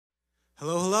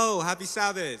Hello, hello. Happy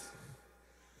Sabbath.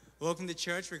 Welcome to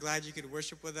church. We're glad you could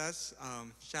worship with us.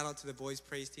 Shout out to the boys'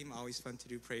 praise team. Always fun to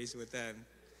do praise with them.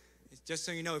 Just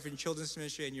so you know, if you're in children's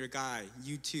ministry and you're a guy,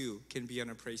 you too can be on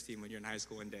a praise team when you're in high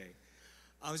school one day.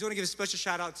 I just want to give a special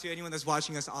shout out to anyone that's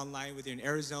watching us online, whether you're in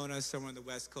Arizona, somewhere on the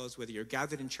West Coast, whether you're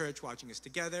gathered in church watching us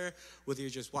together, whether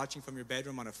you're just watching from your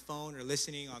bedroom on a phone or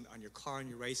listening on your car on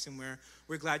your way somewhere.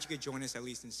 We're glad you could join us, at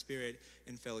least in spirit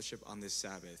and fellowship on this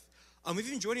Sabbath. If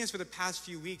you've been joining us for the past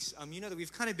few weeks, you know that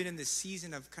we've kind of been in this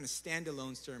season of kind of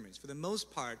standalone sermons. For the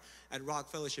most part, at Rock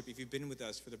Fellowship, if you've been with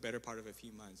us for the better part of a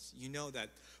few months, you know that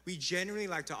we generally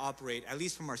like to operate, at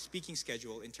least from our speaking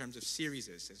schedule, in terms of series.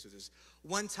 And so there's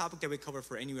one topic that we cover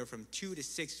for anywhere from 2 to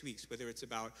 6 weeks, whether it's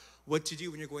about what to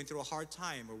do when you're going through a hard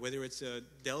time, or whether it's a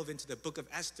delve into the book of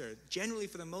Esther. Generally,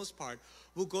 for the most part,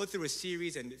 we'll go through a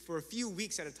series, and for a few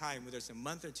weeks at a time, whether it's a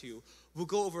month or two, we'll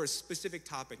go over a specific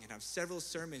topic and have several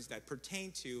sermons that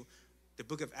pertain to the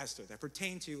book of Esther, that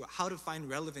pertain to how to find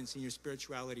relevance in your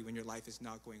spirituality when your life is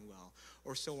not going well,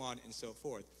 or so on and so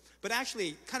forth. But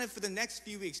actually, kind of for the next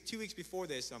few weeks, 2 weeks before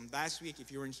this, last week,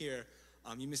 if you weren't here,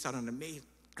 you missed out on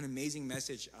an amazing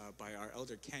message by our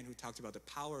elder Ken, who talked about the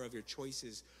power of your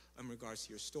choices in regards to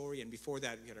your story. And before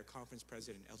that, we had our conference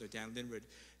president, Elder Dan Linwood,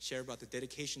 share about the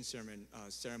dedication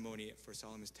ceremony for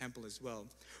Solomon's Temple as well.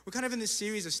 We're kind of in this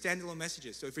series of standalone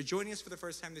messages. So if you're joining us for the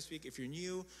first time this week, if you're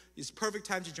new, it's perfect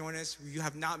time to join us. You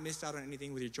have not missed out on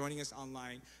anything whether you're joining us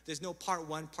online. There's no part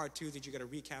 1, part 2 that you got to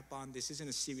recap on. This isn't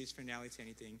a series finale to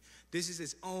anything. This is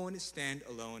its own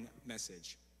standalone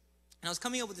message. And I was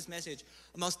coming up with this message,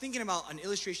 I was thinking about an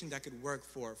illustration that could work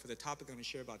for the topic I'm going to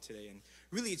share about today. And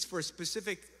really, it's for a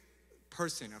specific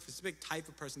person, a specific type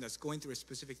of person that's going through a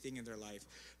specific thing in their life.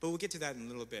 But we'll get to that in a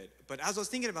little bit. But as I was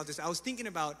thinking about this, I was thinking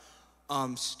about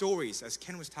stories, as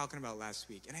Ken was talking about last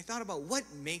week. And I thought about what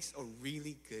makes a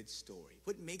really good story.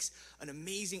 What makes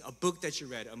a book that you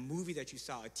read, a movie that you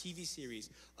saw, a TV series,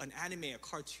 an anime, a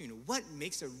cartoon. What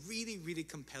makes a really, really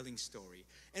compelling story?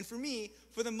 And for me,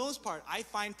 for the most part, I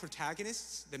find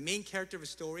protagonists, the main character of a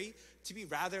story, to be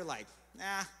rather like,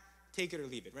 take it or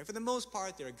leave it, right? For the most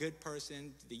part, they're a good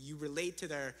person. You relate to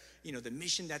their, the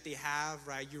mission that they have,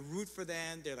 right? You root for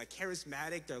them. They're like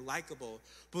charismatic. They're likable.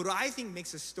 But what I think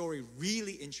makes a story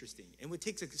really interesting, and what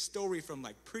takes a story from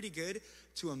like pretty good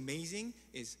to amazing,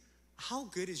 is how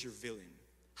good is your villain?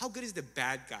 How good is the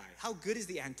bad guy? How good is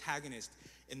the antagonist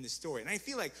in the story? And I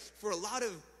feel like for a lot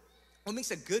of, what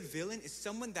makes a good villain is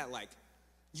someone that like,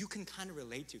 you can kind of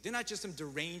relate to. They're not just some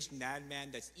deranged madman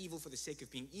that's evil for the sake of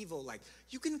being evil. Like,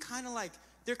 you can kind of like,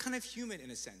 they're kind of human in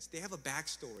a sense. They have a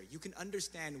backstory. You can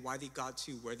understand why they got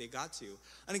to where they got to.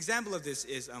 An example of this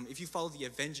is if you follow the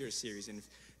Avengers series, and if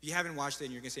you haven't watched it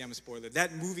and you're gonna say I'm a spoiler,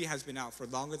 that movie has been out for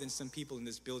longer than some people in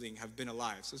this building have been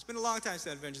alive. So it's been a long time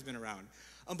since Avengers has been around.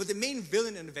 But the main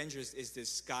villain in Avengers is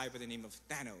this guy by the name of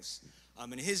Thanos.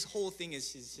 And his whole thing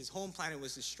is his home planet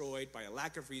was destroyed by a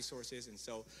lack of resources, and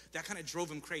so that kind of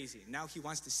drove him crazy. Now he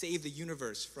wants to save the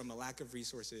universe from a lack of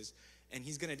resources, and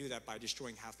he's going to do that by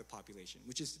destroying half the population,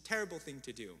 which is a terrible thing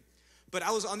to do. But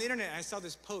I was on the internet and I saw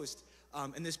this post,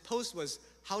 and this post was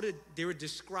they were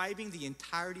describing the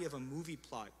entirety of a movie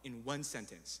plot in one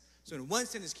sentence. So in one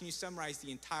sentence, can you summarize the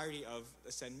entirety of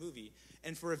a said movie?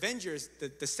 And for Avengers,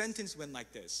 the sentence went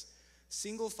like this.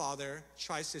 Single father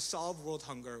tries to solve world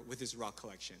hunger with his rock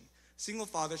collection. Single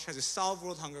father tries to solve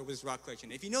world hunger with his rock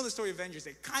collection. If you know the story of Avengers,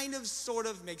 it kind of, sort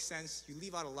of makes sense. You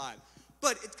leave out a lot.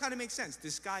 But it kind of makes sense.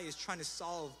 This guy is trying to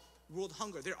solve world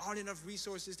hunger. There aren't enough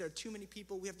resources. There are too many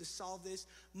people. We have to solve this.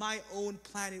 My own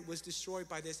planet was destroyed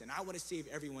by this, and I want to save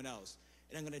everyone else.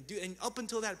 And I'm going to do it. And up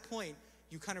until that point,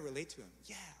 you kind of relate to him.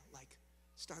 Yeah, like,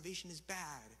 starvation is bad.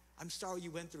 I'm sorry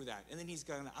you went through that. And then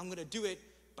I'm going to do it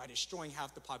by destroying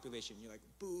half the population. You're like,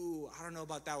 boo, I don't know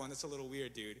about that one. That's a little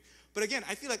weird, dude. But again,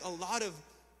 I feel like a lot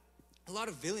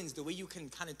of villains, the way you can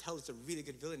kind of tell it's a really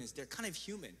good villain is they're kind of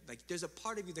human. Like, there's a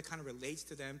part of you that kind of relates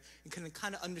to them and can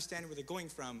kind of understand where they're going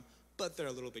from, but they're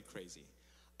a little bit crazy.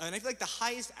 And I feel like the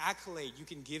highest accolade you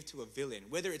can give to a villain,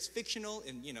 whether it's fictional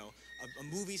in, a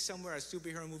movie somewhere, a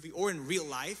superhero movie, or in real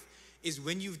life, is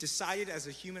when you've decided as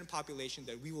a human population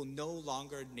that we will no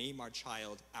longer name our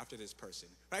child after this person.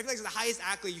 Right? I feel like it's the highest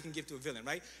accolade you can give to a villain,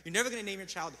 right? You're never gonna name your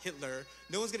child Hitler.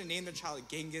 No one's gonna name their child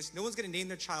Genghis. No one's gonna name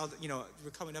their child,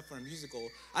 we're coming up for a musical.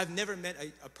 I've never met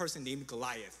a person named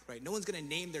Goliath, right? No one's gonna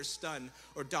name their son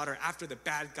or daughter after the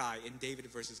bad guy in David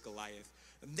versus Goliath.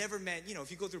 I've never met, if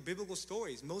you go through biblical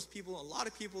stories, a lot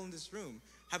of people in this room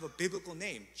have a biblical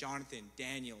name. Jonathan,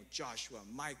 Daniel, Joshua,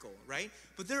 Michael, right?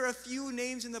 But there are a few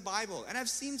names in the Bible, and I've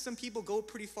seen some people go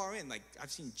pretty far in. Like,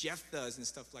 I've seen Jephthahs and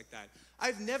stuff like that.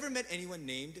 I've never met anyone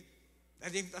named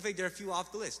think there are a few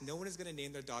off the list. No one is going to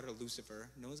name their daughter Lucifer.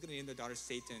 No one's going to name their daughter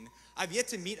Satan. I've yet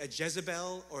to meet a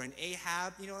Jezebel or an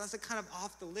Ahab. That's kind of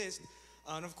off the list.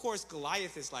 And of course,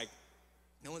 Goliath is like,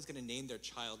 no one's going to name their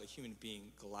child a human being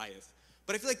Goliath.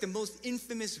 But I feel like the most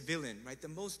infamous villain, right, the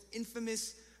most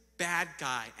infamous bad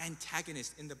guy,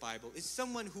 antagonist in the Bible is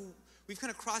someone who we've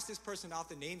kind of crossed this person off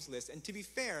the names list. And to be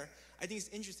fair, I think it's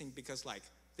interesting because like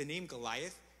the name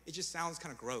Goliath, it just sounds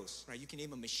kind of gross, right? You can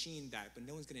name a machine that, but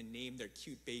no one's going to name their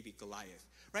cute baby Goliath,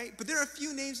 right? But there are a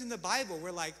few names in the Bible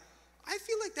where like, I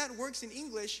feel like that works in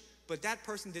English, but that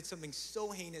person did something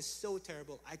so heinous, so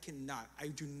terrible, I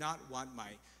do not want my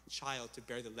child to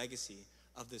bear the legacy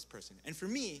of this person. And for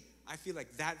me, I feel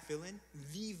like that villain,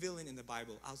 the villain in the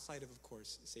Bible, outside of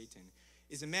course, Satan,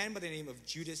 is a man by the name of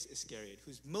Judas Iscariot,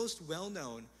 who's most well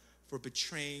known for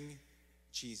betraying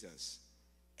Jesus.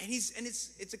 And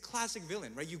it's a classic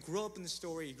villain, right? You grow up in the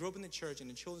story, you grow up in the church, and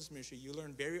in children's ministry, you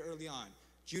learn very early on,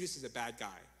 Judas is a bad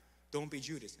guy. Don't be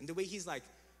Judas. And the way he's like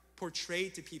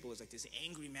portrayed to people is like this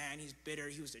angry man, he's bitter,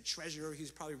 he was a treasurer, he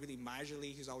was probably really miserly,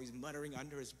 he was always muttering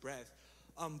under his breath.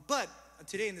 But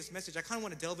today in this message, I kind of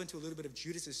want to delve into a little bit of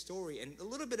Judas's story and a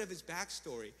little bit of his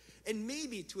backstory, and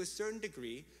maybe to a certain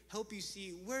degree, help you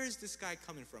see where is this guy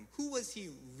coming from? Who was he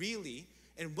really,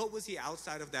 and what was he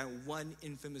outside of that one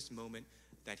infamous moment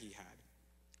that he had?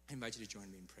 I invite you to join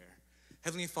me in prayer.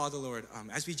 Heavenly Father, Lord,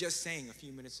 as we just sang a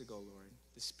few minutes ago, Lord,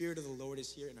 the Spirit of the Lord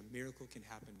is here and a miracle can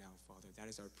happen now, Father. That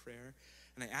is our prayer.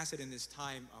 And I ask that in this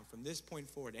time, from this point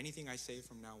forward, anything I say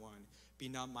from now on, be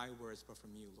not my words, but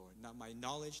from you, Lord. Not my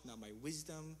knowledge, not my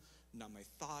wisdom, not my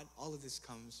thought. All of this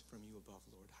comes from you above,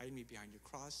 Lord. Hide me behind your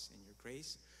cross and your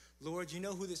grace. Lord, you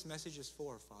know who this message is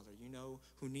for, Father. You know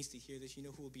who needs to hear this. You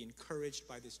know who will be encouraged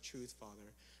by this truth,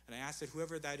 Father. And I ask that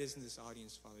whoever that is in this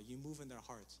audience, Father, you move in their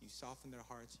hearts. You soften their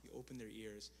hearts. You open their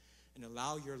ears. And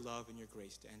allow your love and your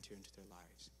grace to enter into their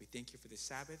lives. We thank you for this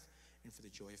Sabbath and for the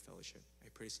joy of fellowship. I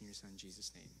pray this in your Son,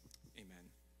 Jesus' name. Amen.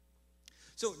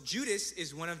 So Judas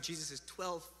is one of Jesus'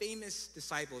 12 famous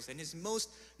disciples, and his most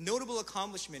notable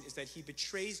accomplishment is that he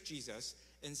betrays Jesus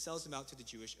and sells him out to the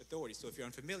Jewish authorities. So if you're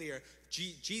unfamiliar,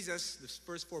 Jesus, the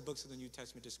first 4 books of the New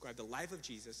Testament describe the life of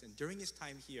Jesus, and during his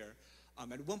time here,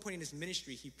 at one point in his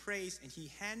ministry, he prays and he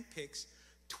handpicks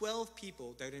 12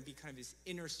 people that are going to be kind of his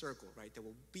inner circle, right? That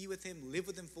will be with him, live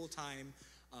with him full time,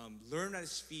 learn at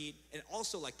his feet, and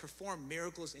also like perform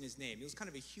miracles in his name. It was kind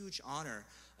of a huge honor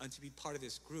to be part of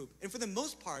this group. And for the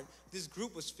most part, this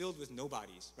group was filled with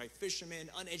nobodies, right? Fishermen,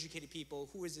 uneducated people.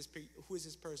 Who is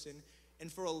this person?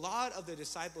 And for a lot of the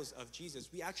disciples of Jesus,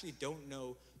 we actually don't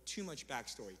know too much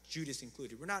backstory, Judas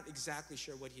included. We're not exactly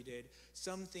sure what he did.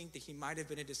 Some think that he might have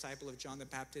been a disciple of John the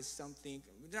Baptist. Some think,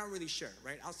 we're not really sure,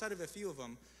 right? Outside of a few of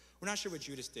them, we're not sure what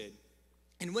Judas did.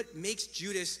 And what makes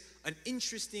Judas an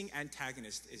interesting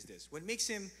antagonist is this. What makes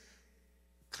him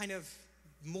kind of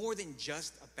more than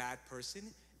just a bad person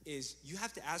is you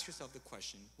have to ask yourself the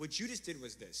question. What Judas did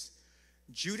was this.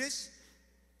 Judas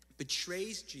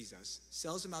betrays Jesus,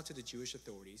 sells him out to the Jewish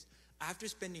authorities, after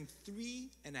spending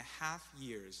 3.5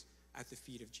 years at the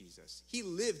feet of Jesus. He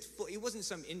lived, it wasn't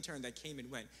some intern that came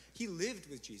and went. He lived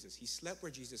with Jesus. He slept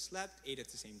where Jesus slept, ate at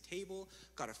the same table,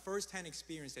 got a firsthand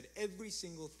experience at every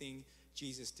single thing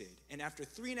Jesus did. And after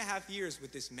 3.5 years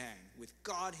with this man, with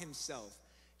God himself,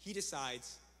 he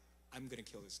decides, I'm going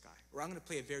to kill this guy. Or I'm going to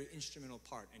play a very instrumental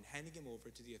part in handing him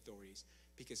over to the authorities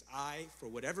because I, for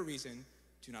whatever reason,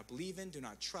 do not believe in, do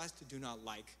not trust, do not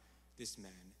like this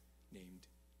man named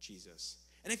Jesus.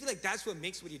 And I feel like that's what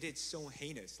makes what he did so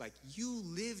heinous. Like, you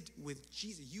lived with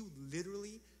Jesus. You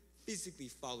literally, physically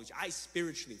followed. I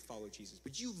spiritually followed Jesus,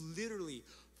 but you literally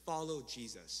followed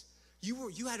Jesus.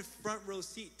 You had a front row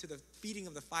seat to the feeding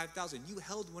of the 5,000. You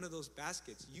held one of those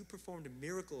baskets. You performed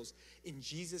miracles in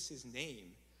Jesus'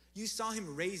 name. You saw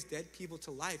him raise dead people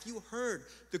to life. You heard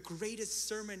the greatest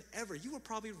sermon ever. You were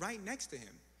probably right next to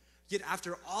him. Yet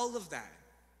after all of that,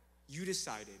 you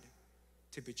decided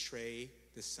to betray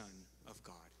the Son of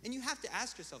God. And you have to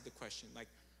ask yourself the question, like,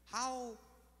 how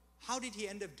did he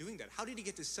end up doing that? How did he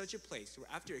get to such a place where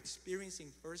after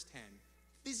experiencing firsthand,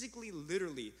 physically,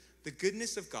 literally, the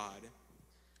goodness of God,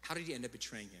 how did he end up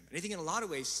betraying him? And I think in a lot of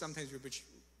ways, sometimes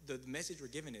the message we're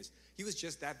given is, he was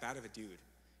just that bad of a dude.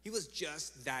 He was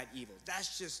just that evil.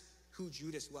 That's just who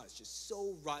Judas was, just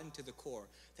so rotten to the core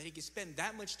that he could spend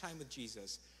that much time with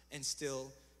Jesus and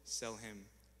still sell him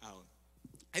out.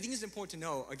 I think it's important to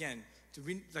know, again, to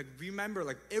remember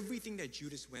like everything that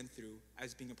Judas went through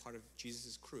as being a part of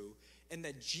Jesus' crew, and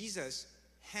that Jesus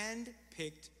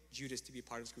handpicked Judas to be a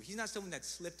part of his crew. He's not someone that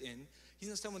slipped in. He's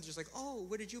not someone just like, oh,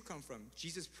 where did you come from?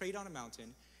 Jesus prayed on a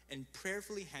mountain and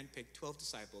prayerfully handpicked 12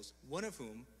 disciples, one of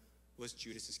whom was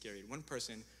Judas Iscariot, one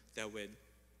person that would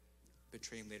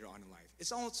betray him later on in life.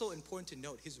 It's also important to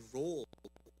note his role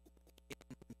in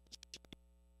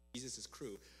Jesus'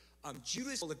 crew.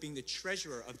 Judas was being the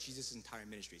treasurer of Jesus' entire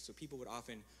ministry. So people would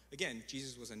often, again,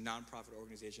 Jesus was a nonprofit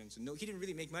organization, so no, he didn't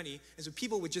really make money, and so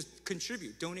people would just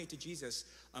contribute, donate to Jesus.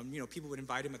 People would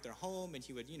invite him at their home, and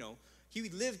he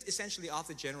lived essentially off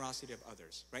the generosity of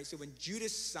others, right? So when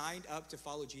Judas signed up to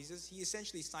follow Jesus, he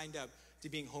essentially signed up to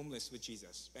being homeless with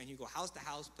Jesus, right? And he'd go house to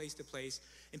house, place to place,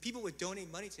 and people would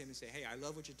donate money to him and say, hey, I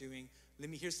love what you're doing.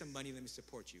 Here's some money, let me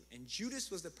support you. And Judas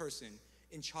was the person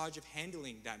in charge of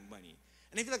handling that money.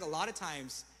 And I feel like a lot of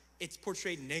times it's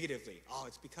portrayed negatively. Oh,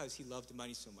 it's because he loved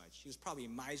money so much. He was probably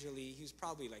miserly. He was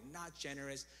probably not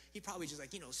generous. He probably just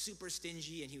super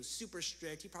stingy, and he was super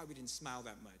strict. He probably didn't smile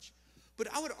that much.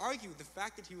 But I would argue the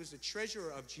fact that he was the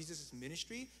treasurer of Jesus'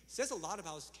 ministry says a lot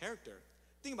about his character.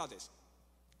 Think about this.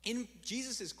 In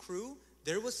Jesus' crew,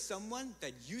 there was someone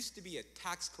that used to be a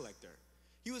tax collector.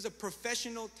 He was a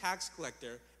professional tax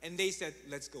collector, and they said,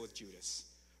 let's go with Judas.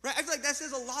 Right? I feel like that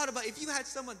says a lot about if you had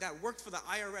someone that worked for the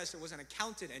IRS or was an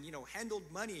accountant and, handled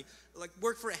money,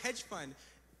 worked for a hedge fund,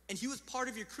 and he was part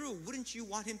of your crew, wouldn't you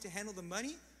want him to handle the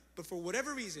money? But for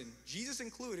whatever reason, Jesus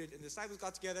included, and the disciples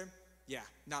got together, yeah,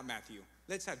 not Matthew.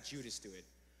 Let's have Judas do it.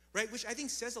 Right? Which I think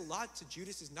says a lot to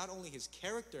Judas, is not only his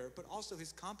character, but also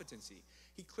his competency.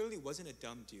 He clearly wasn't a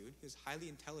dumb dude. He was highly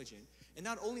intelligent. And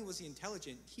not only was he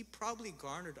intelligent, he probably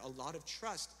garnered a lot of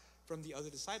trust from the other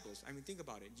disciples. I mean, think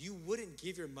about it. You wouldn't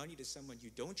give your money to someone you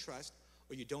don't trust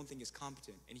or you don't think is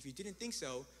competent. And if you didn't think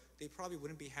so, they probably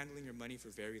wouldn't be handling your money for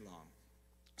very long.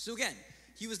 So again,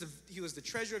 he was the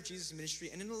treasurer of Jesus' ministry,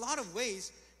 and in a lot of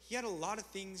ways, he had a lot of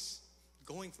things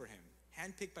going for him.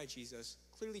 Handpicked by Jesus,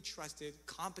 clearly trusted,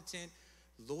 competent,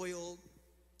 loyal,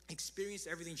 experienced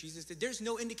everything Jesus did. There's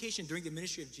no indication during the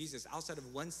ministry of Jesus outside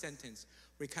of one sentence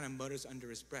where he kind of mutters under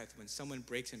his breath when someone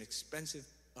breaks an expensive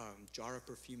jar of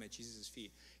perfume at Jesus'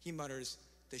 feet. He mutters,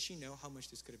 does she know how much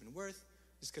this could have been worth?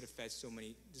 This could have fed so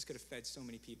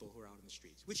many people who are out in the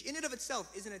streets. Which in and of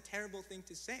itself isn't a terrible thing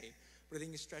to say, but I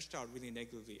think it's stretched out really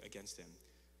negatively against him.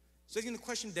 So I think the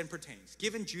question then pertains,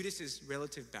 given Judas's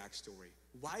relative backstory,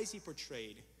 why is he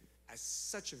portrayed as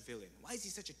such a villain? Why is he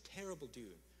such a terrible dude,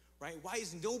 right? Why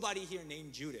is nobody here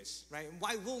named Judas, right? And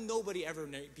why will nobody ever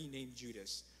be named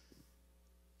Judas?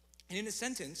 And in a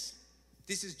sentence,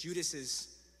 this is Judas's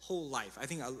whole life. I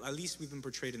think at least we've been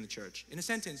portrayed in the church. In a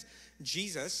sentence,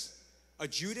 Judas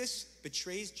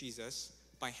betrays Jesus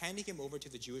by handing him over to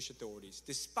the Jewish authorities,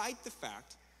 despite the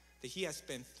fact that he has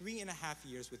spent 3.5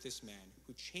 years with this man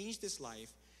who changed his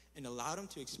life and allowed him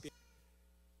to experience.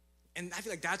 And I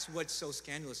feel like that's what's so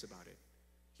scandalous about it.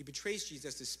 He betrays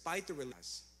Jesus despite the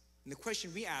realize. And the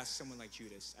question we ask someone like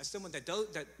Judas, as someone that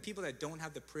people that don't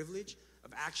have the privilege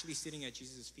of actually sitting at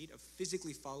Jesus' feet, of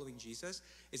physically following Jesus,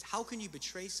 is how can you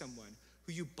betray someone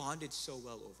who you bonded so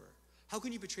well over? How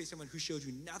can you betray someone who showed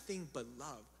you nothing but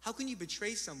love? How can you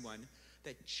betray someone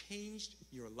that changed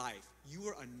your life? You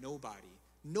were a nobody.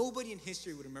 Nobody in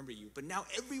history would remember you, but now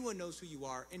everyone knows who you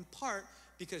are, in part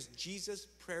because Jesus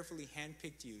prayerfully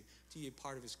handpicked you to be a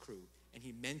part of his crew, and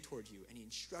he mentored you, and he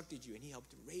instructed you, and he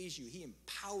helped raise you, he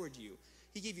empowered you.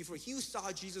 He gave you, you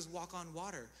saw Jesus walk on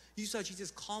water. You saw Jesus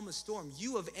calm a storm.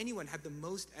 You of anyone had the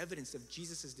most evidence of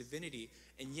Jesus' divinity,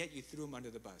 and yet you threw him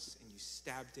under the bus, and you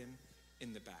stabbed him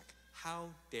in the back. How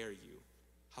dare you?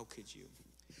 How could you?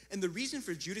 And the reason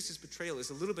for Judas' betrayal is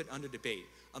a little bit under debate.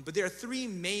 But there are three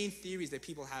main theories that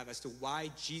people have as to why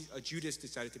Judas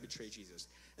decided to betray Jesus.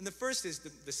 And the first is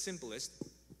the simplest.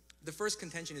 The first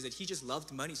contention is that he just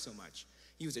loved money so much.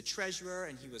 He was a treasurer,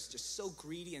 and he was just so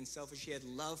greedy and selfish. He had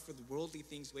love for the worldly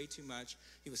things way too much.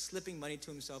 He was slipping money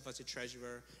to himself as a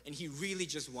treasurer, and he really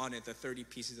just wanted the 30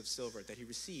 pieces of silver that he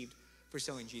received for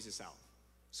selling Jesus out.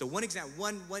 So one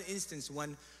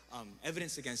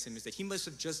evidence against him is that he must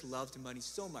have just loved money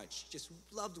so much, just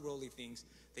loved worldly things,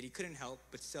 that he couldn't help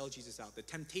but sell Jesus out. The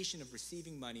temptation of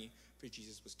receiving money for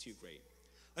Jesus was too great.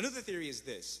 Another theory is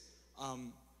this.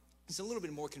 It's a little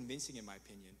bit more convincing in my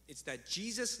opinion. It's that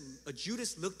Judas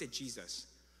looked at Jesus,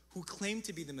 who claimed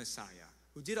to be the Messiah,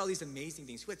 who did all these amazing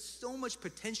things, who had so much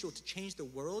potential to change the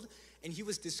world, and he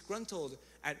was disgruntled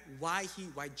at why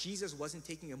Jesus wasn't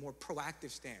taking a more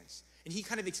proactive stance. And he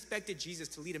kind of expected Jesus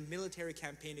to lead a military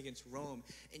campaign against Rome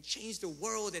and change the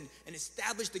world and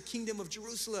establish the kingdom of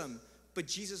Jerusalem. But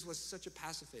Jesus was such a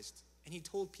pacifist. And he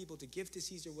told people to give to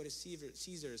Caesar what is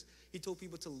Caesar's. He told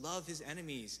people to love his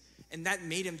enemies. And that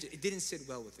it didn't sit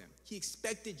well with him. He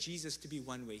expected Jesus to be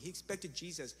one way. He expected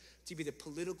Jesus to be the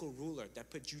political ruler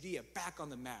that put Judea back on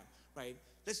the map, right?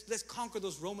 Let's conquer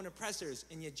those Roman oppressors.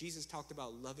 And yet Jesus talked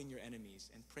about loving your enemies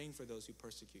and praying for those who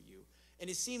persecute you. And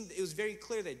it was very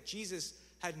clear that Jesus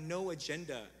had no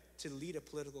agenda to lead a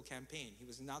political campaign. He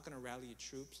was not going to rally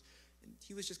troops. And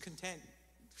he was just content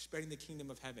spreading the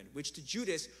kingdom of heaven, which to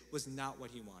Judas was not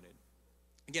what he wanted.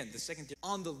 Again, the second theory,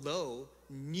 on the low,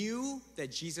 knew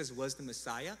that Jesus was the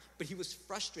Messiah, but he was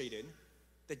frustrated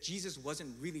that Jesus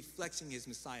wasn't really flexing his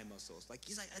Messiah muscles.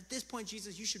 He's like, at this point,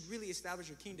 Jesus, you should really establish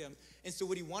your kingdom. And so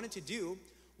what he wanted to do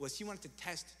was he wanted to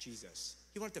test Jesus.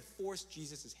 He wanted to force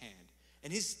Jesus' hand.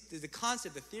 And the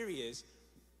concept, the theory is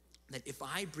that if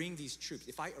I bring these troops,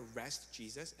 if I arrest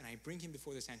Jesus and I bring him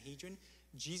before the Sanhedrin,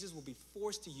 Jesus will be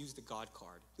forced to use the God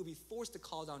card. He'll be forced to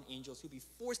call down angels. He'll be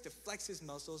forced to flex his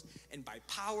muscles and by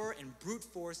power and brute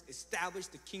force establish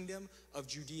the kingdom of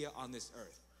Judea on this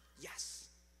earth. Yes.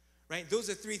 Right? Those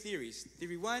are three theories.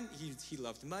 Theory one, he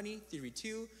loved money. Theory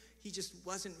two, he just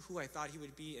wasn't who I thought he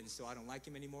would be, and so I don't like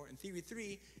him anymore. And theory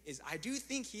three is I do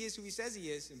think he is who he says he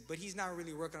is, but he's not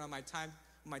really working on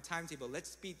my timetable.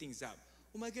 Let's speed things up.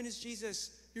 Oh my goodness,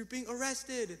 Jesus, you're being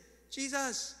arrested.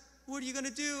 Jesus, what are you going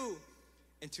to do?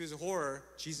 And to his horror,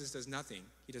 Jesus does nothing.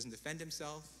 He doesn't defend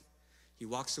himself. He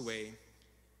walks away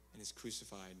and is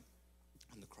crucified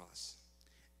on the cross.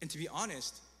 And to be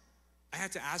honest, I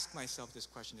had to ask myself this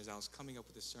question as I was coming up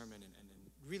with the sermon and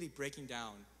really breaking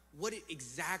down what it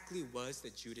exactly was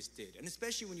that Judas did. And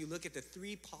especially when you look at the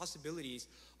three possibilities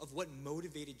of what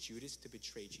motivated Judas to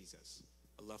betray Jesus.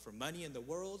 A love for money and the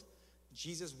world.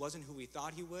 Jesus wasn't who we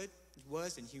thought he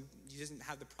was, and he doesn't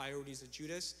have the priorities of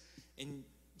Judas. And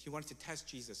he wanted to test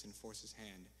Jesus and force his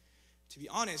hand. To be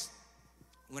honest,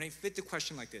 when I fit the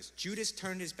question like this, Judas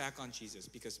turned his back on Jesus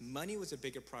because money was a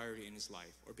bigger priority in his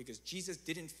life, or because Jesus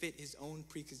didn't fit his own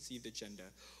preconceived agenda,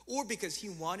 or because he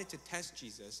wanted to test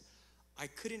Jesus, I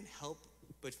couldn't help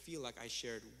but feel like I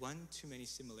shared one too many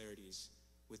similarities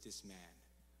with this man,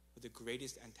 with the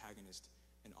greatest antagonist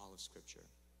in all of Scripture.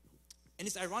 And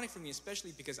it's ironic for me,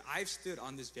 especially because I've stood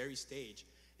on this very stage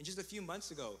and just a few months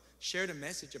ago shared a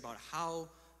message about how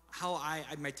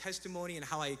my testimony and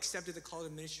how I accepted the call to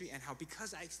ministry, and how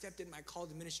because I accepted my call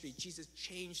to ministry, Jesus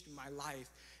changed my life.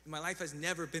 And my life has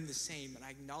never been the same. And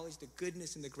I acknowledge the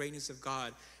goodness and the greatness of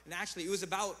God. And actually, it was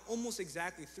about almost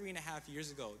exactly 3.5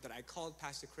 years ago that I called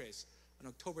Pastor Chris on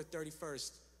October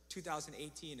 31st,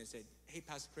 2018 and said, hey,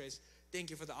 Pastor Chris, thank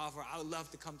you for the offer. I would love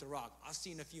to come to Rock. I'll see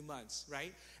you in a few months,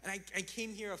 right? And I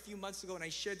came here a few months ago and I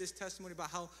shared this testimony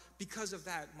about how because of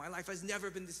that, my life has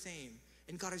never been the same.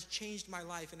 And God has changed my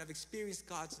life, and I've experienced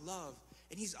God's love.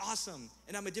 And he's awesome,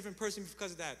 and I'm a different person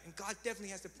because of that. And God definitely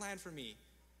has a plan for me.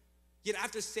 Yet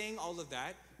after saying all of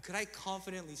that, could I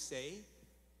confidently say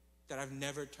that I've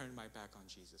never turned my back on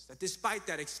Jesus? That despite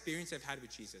that experience I've had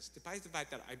with Jesus, despite the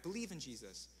fact that I believe in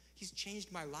Jesus, he's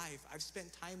changed my life. I've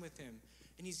spent time with him,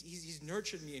 and he's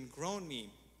nurtured me and grown me.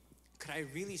 Could I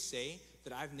really say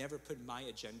that I've never put my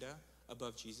agenda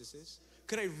above Jesus's?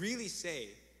 Could I really say,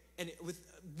 and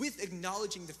with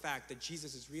acknowledging the fact that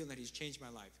Jesus is real and that he's changed my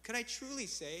life, could I truly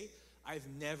say I've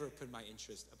never put my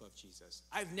interest above Jesus?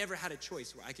 I've never had a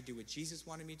choice where I could do what Jesus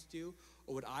wanted me to do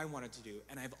or what I wanted to do,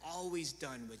 and I've always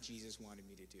done what Jesus wanted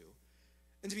me to do.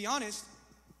 And to be honest,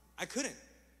 I couldn't.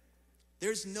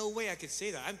 There's no way I could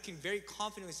say that. I can very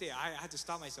confidently say I had to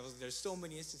stop myself. There's so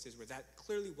many instances where that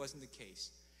clearly wasn't the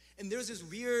case. And there's this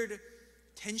weird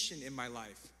tension in my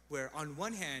life where on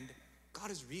one hand, God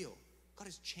is real. God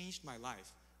has changed my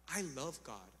life. I love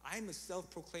God. I'm a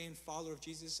self-proclaimed follower of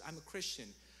Jesus. I'm a Christian.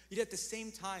 Yet at the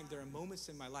same time, there are moments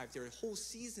in my life, there are whole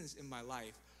seasons in my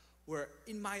life where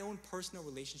in my own personal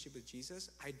relationship with Jesus,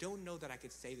 I don't know that I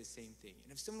could say the same thing.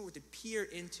 And if someone were to peer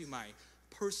into my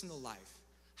personal life,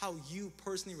 how you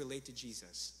personally relate to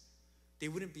Jesus, they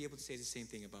wouldn't be able to say the same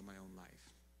thing about my own life.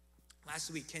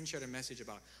 Last week, Ken shared a message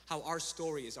about how our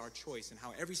story is our choice and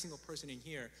how every single person in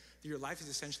here, your life is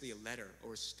essentially a letter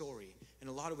or a story. In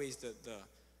a lot of ways,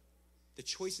 the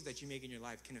choices that you make in your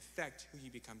life can affect who you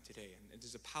become today. And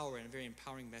there's a power and a very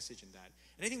empowering message in that.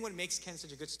 And I think what makes Ken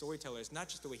such a good storyteller is not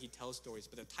just the way he tells stories,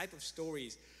 but the type of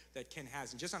stories that Ken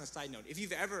has. And just on a side note, if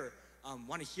you've ever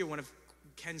want to hear one of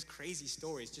Ken's crazy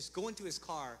stories, just go into his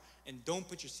car and don't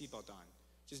put your seatbelt on.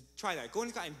 Just try that. Go in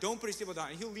his car and don't put your seatbelt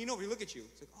on. And he'll lean over, he'll look at you.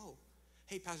 It's like, oh,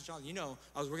 hey, Pastor John,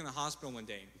 I was working in the hospital one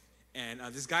day, and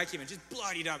this guy came in just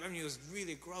bloodied up. I mean, it was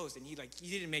really gross, and he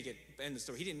didn't make it. End the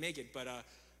story. He didn't make it, but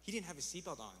he didn't have a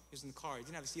seatbelt on. He was in the car. He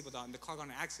didn't have a seatbelt on. And the car got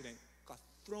in an accident, got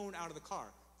thrown out of the car,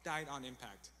 died on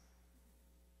impact.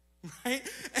 right?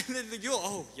 And then you'll,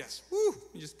 oh, yes, woo,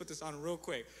 you just put this on real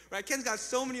quick, right? Ken's got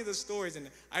so many of those stories, and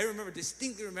I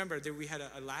distinctly remember that we had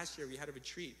last year, we had a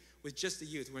retreat with just the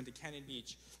youth. We went to Cannon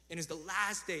Beach, and it was the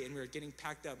last day, and we were getting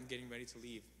packed up and getting ready to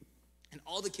leave. And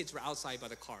all the kids were outside by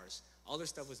the cars. All their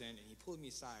stuff was in, and he pulled me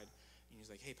aside, and he was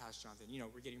like, hey, Pastor Jonathan,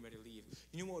 we're getting ready to leave.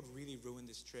 You know what would really ruin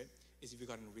this trip is if we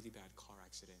got in a really bad car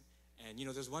accident. And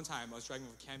there's one time I was driving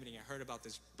over Camden, and I heard about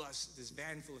this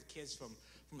van full of kids from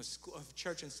a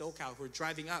church in SoCal who were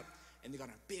driving up, and they got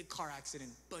in a big car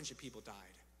accident, a bunch of people died.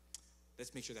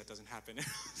 Let's make sure that doesn't happen.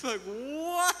 It's like,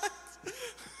 what?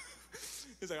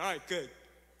 He's like, all right, good.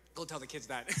 Go tell the kids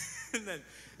that. And then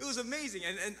it was amazing.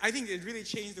 And I think it really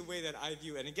changed the way that I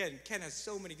view it. And again, Ken has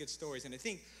so many good stories. And I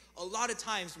think a lot of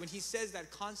times when he says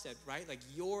that concept, right, like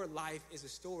your life is a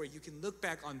story, you can look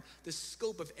back on the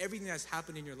scope of everything that's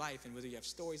happened in your life. And whether you have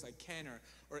stories like Ken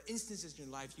or instances in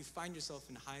your life, you find yourself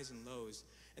in highs and lows.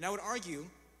 And I would argue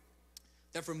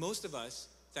that for most of us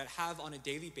that have on a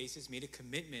daily basis made a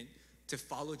commitment to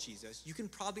follow Jesus, you can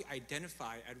probably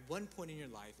identify at one point in your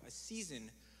life a season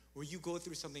where you go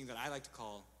through something that I like to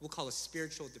we'll call a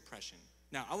spiritual depression.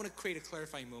 Now, I want to create a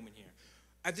clarifying moment here.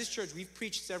 At this church, we've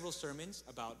preached several sermons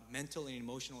about mental and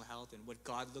emotional health and what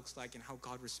God looks like and how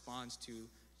God responds to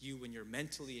you when you're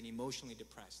mentally and emotionally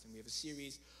depressed. And we have a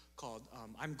series called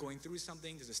I'm Going Through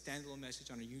Something. There's a standalone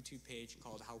message on our YouTube page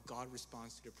called How God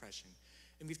Responds to Depression.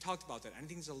 And we've talked about that. I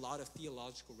think there's a lot of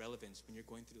theological relevance when you're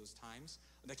going through those times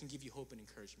that can give you hope and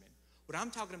encouragement. What I'm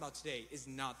talking about today is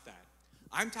not that.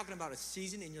 I'm talking about a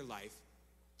season in your life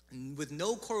with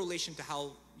no correlation to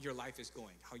how your life is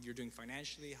going, how you're doing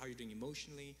financially, how you're doing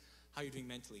emotionally, how you're doing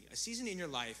mentally. A season in your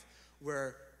life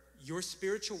where your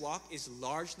spiritual walk is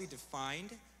largely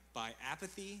defined by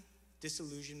apathy,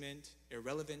 disillusionment,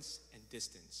 irrelevance, and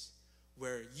distance.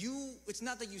 Where it's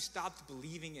not that you stopped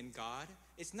believing in God,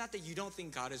 it's not that you don't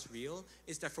think God is real,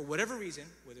 it's that for whatever reason,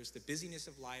 whether it's the busyness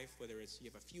of life, whether it's you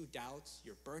have a few doubts,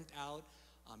 you're burnt out,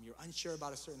 you're unsure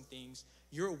about certain things,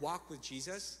 your walk with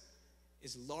Jesus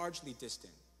is largely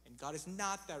distant, and God is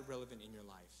not that relevant in your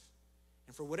life.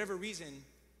 And for whatever reason,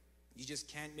 you just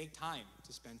can't make time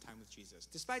to spend time with Jesus,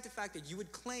 despite the fact that you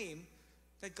would claim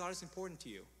that God is important to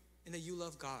you and that you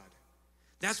love God.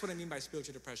 That's what I mean by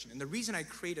spiritual depression. And the reason I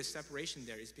create a separation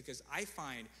there is because I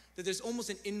find that there's almost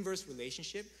an inverse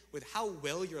relationship with how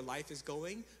well your life is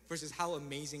going versus how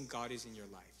amazing God is in your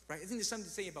life, right? I think there's something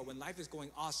to say about when life is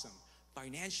going awesome,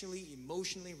 financially,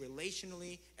 emotionally,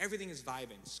 relationally, everything is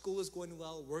vibing. School is going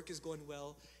well, work is going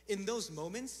well. In those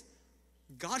moments,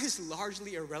 God is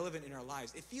largely irrelevant in our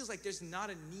lives. It feels like there's not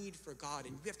a need for God,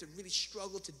 and we have to really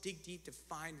struggle to dig deep to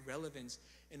find relevance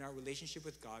in our relationship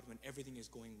with God when everything is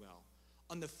going well.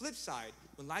 On the flip side,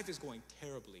 when life is going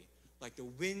terribly, like the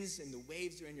winds and the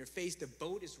waves are in your face, the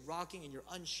boat is rocking and you're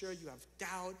unsure, you have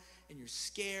doubt, and you're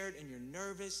scared and you're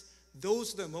nervous,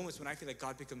 those are the moments when I feel like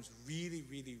God becomes really,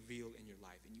 really real in your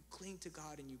life. And you cling to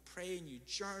God and you pray and you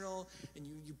journal and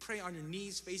you pray on your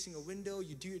knees facing a window,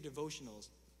 you do your devotionals.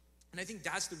 And I think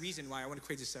that's the reason why I want to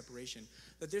create this separation,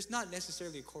 that there's not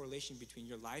necessarily a correlation between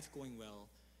your life going well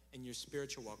and your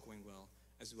spiritual walk going well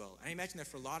as well. And I imagine that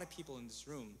for a lot of people in this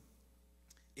room,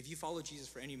 if you follow Jesus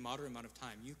for any moderate amount of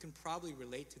time, you can probably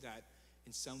relate to that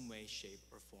in some way, shape,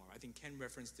 or form. I think Ken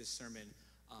referenced this sermon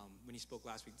when he spoke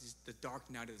last week, the dark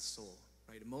night of the soul,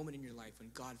 right? A moment in your life when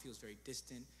God feels very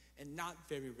distant and not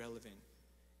very relevant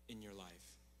in your life.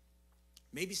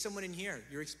 Maybe someone in here,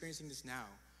 you're experiencing this now,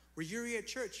 where you're here at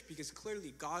church because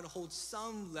clearly God holds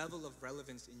some level of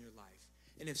relevance in your life.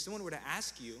 And if someone were to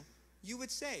ask you, you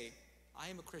would say, I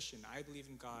am a Christian. I believe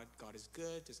in God. God is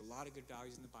good. There's a lot of good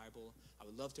values in the Bible. I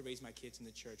would love to raise my kids in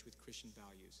the church with Christian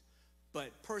values.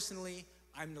 But personally,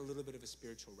 I'm in a little bit of a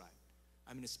spiritual rut.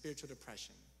 I'm in a spiritual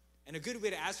depression. And a good way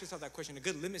to ask yourself that question, a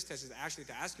good litmus test is actually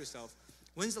to ask yourself,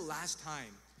 when's the last time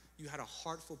you had a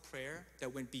heartful prayer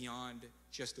that went beyond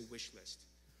just a wish list?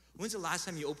 When's the last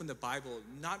time you opened the Bible,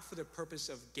 not for the purpose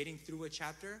of getting through a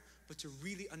chapter, but to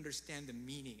really understand the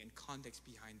meaning and context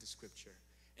behind the scripture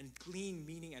and glean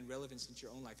meaning and relevance into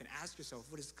your own life and ask yourself,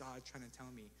 what is God trying to tell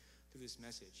me through this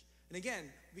message? And again,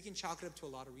 we can chalk it up to a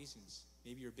lot of reasons.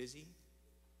 Maybe you're busy.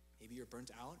 Maybe you're burnt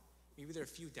out. Maybe there are a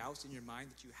few doubts in your mind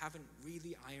that you haven't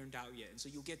really ironed out yet. And so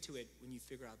you'll get to it when you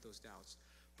figure out those doubts.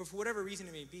 But for whatever reason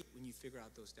it may be, when you figure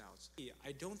out those doubts,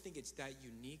 I don't think it's that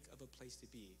unique of a place to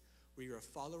be where you're a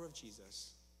follower of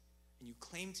Jesus and you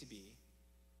claim to be,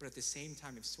 but at the same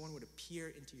time, if someone would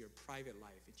peer into your private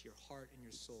life, into your heart and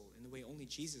your soul, in the way only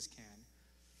Jesus can,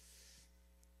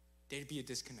 there'd be a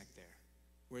disconnect there.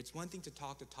 Where it's one thing to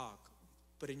talk,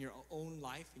 but in your own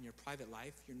life, in your private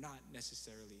life, you're not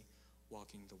necessarily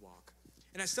walking the walk.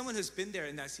 And as someone who's been there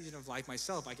in that season of life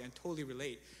myself, I can totally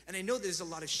relate. And I know there's a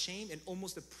lot of shame and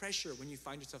almost a pressure when you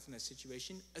find yourself in that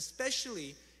situation,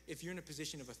 especially if you're in a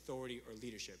position of authority or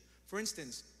leadership. For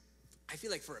instance, I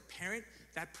feel like for a parent,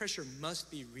 that pressure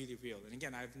must be really real. And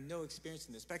again, I have no experience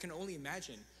in this, but I can only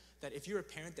imagine that if you're a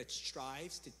parent that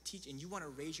strives to teach and you want to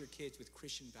raise your kids with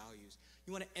Christian values,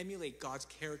 you want to emulate God's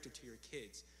character to your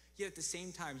kids, yet at the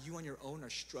same time, you on your own are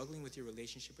struggling with your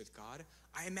relationship with God,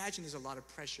 I imagine there's a lot of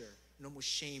pressure and almost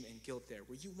shame and guilt there,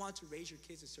 where you want to raise your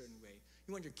kids a certain way.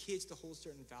 You want your kids to hold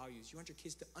certain values. You want your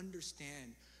kids to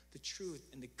understand the truth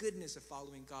and the goodness of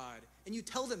following God. And you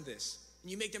tell them this,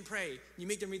 and you make them pray, and you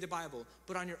make them read the Bible,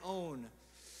 but on your own,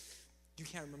 you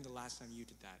can't remember the last time you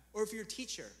did that. Or if you're a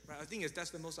teacher, right? The thing is,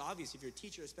 that's the most obvious. If you're a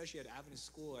teacher, especially at Adventist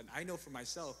school, and I know for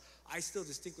myself, I still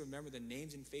distinctly remember the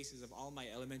names and faces of all my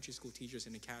elementary school teachers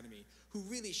in academy who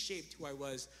really shaped who I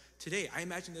was today. I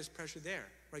imagine there's pressure there,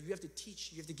 right? You have to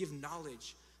teach, you have to give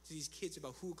knowledge to these kids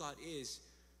about who God is.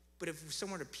 But if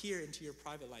someone were to peer into your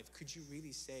private life, could you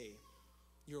really say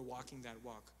you're walking that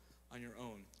walk on your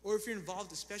own? Or if you're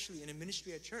involved, especially in a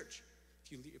ministry at church,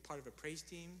 if you're part of a praise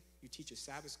team, you teach a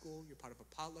Sabbath school, you're part of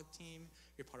a potluck team,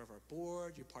 you're part of our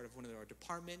board, you're part of one of our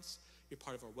departments, you're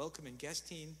part of our welcome and guest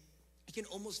team, you can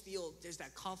almost feel there's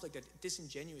that conflict, that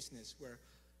disingenuousness where,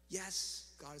 yes,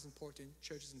 God is important,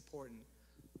 church is important,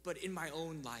 but in my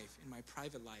own life, in my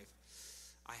private life,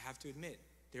 I have to admit,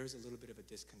 there is a little bit of a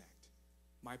disconnect.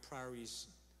 My priorities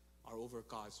are over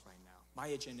God's right now. My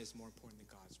agenda is more important than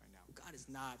God's right now. God is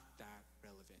not that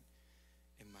relevant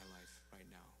in my life right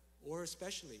now. Or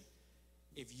especially,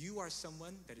 if you are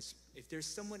someone if there's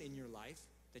someone in your life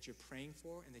that you're praying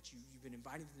for and that you've been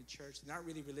inviting them to church, they're not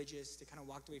really religious, they kind of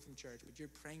walked away from church, but you're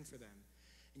praying for them,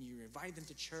 and you're inviting them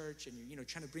to church, and you're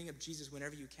trying to bring up Jesus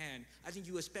whenever you can, I think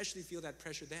you especially feel that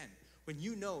pressure then, when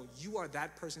you know you are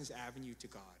that person's avenue to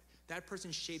God. That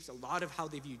person shapes a lot of how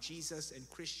they view Jesus and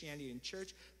Christianity and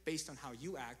church based on how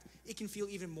you act. It can feel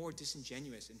even more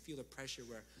disingenuous and feel the pressure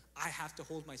where I have to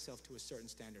hold myself to a certain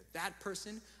standard. That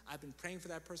person, I've been praying for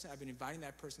that person, I've been inviting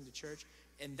that person to church,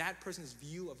 and that person's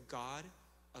view of God,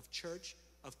 of church,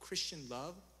 of Christian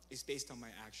love is based on my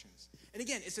actions. And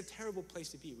again, it's a terrible place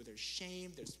to be where there's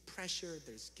shame, there's pressure,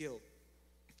 there's guilt.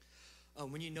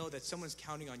 When you know that someone's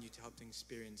counting on you to help them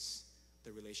experience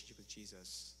the relationship with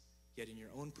Jesus, yet in your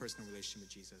own personal relationship with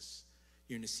Jesus,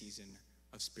 you're in a season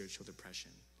of spiritual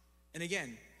depression. And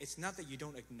again, it's not that you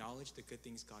don't acknowledge the good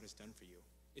things God has done for you.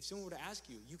 If someone were to ask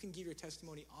you, you can give your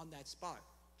testimony on that spot.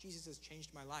 Jesus has changed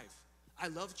my life. I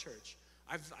love church.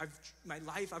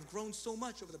 I've grown so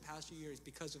much over the past few years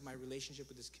because of my relationship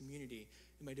with this community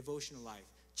and my devotional life.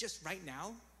 Just right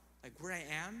now, like where I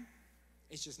am,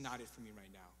 it's just not it for me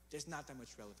right now. There's not that much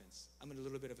relevance. I'm in a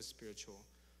little bit of a spiritual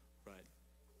rut.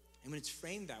 And when it's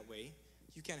framed that way,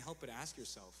 you can't help but ask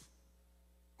yourself,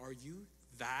 are you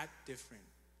that different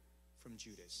from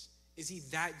Judas? Is he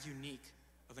that unique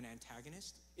of an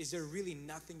antagonist? Is there really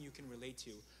nothing you can relate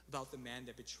to about the man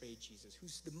that betrayed Jesus,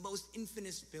 who's the most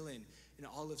infamous villain in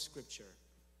all of Scripture?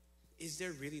 Is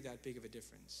there really that big of a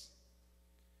difference?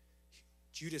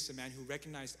 Judas, a man who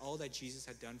recognized all that Jesus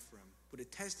had done for him, would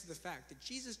attest to the fact that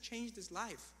Jesus changed his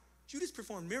life. Judas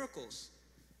performed miracles,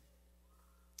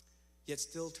 yet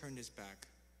still turned his back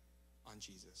on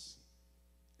Jesus.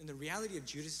 And the reality of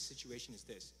Judas' situation is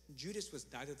this: Judas was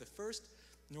neither the first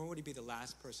nor would he be the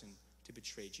last person to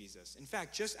betray Jesus. In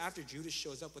fact, just after Judas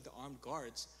shows up with the armed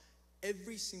guards,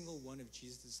 every single one of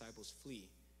Jesus' disciples flee.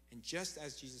 And just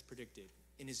as Jesus predicted,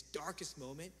 in his darkest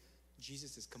moment,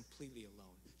 Jesus is completely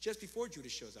alone. Just before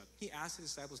Judas shows up, he asks the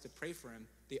disciples to pray for him.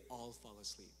 They all fall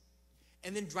asleep.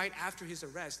 And then right after his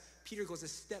arrest, Peter goes a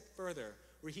step further,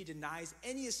 where he denies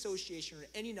any association or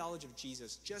any knowledge of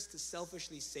Jesus just to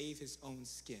selfishly save his own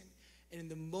skin. And in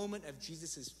the moment of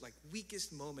Jesus'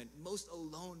 weakest moment, most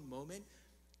alone moment,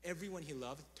 everyone he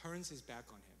loved turns his back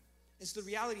on him. And so the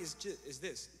reality is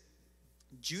this: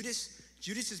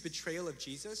 Judas's betrayal of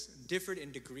Jesus differed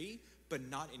in degree, but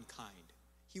not in kind.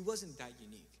 He wasn't that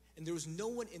unique. And there was no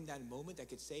one in that moment that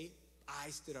could say, I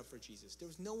stood up for Jesus. There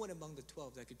was no one among the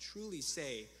 12 that could truly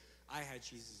say, I had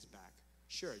Jesus' back.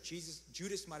 Sure,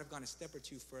 Judas might have gone a step or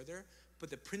two further, but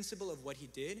the principle of what he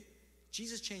did,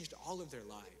 Jesus changed all of their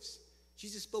lives.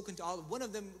 Jesus spoke into all of them. One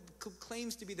of them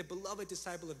claims to be the beloved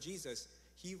disciple of Jesus.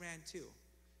 He ran too,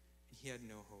 and he had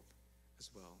no hope as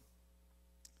well.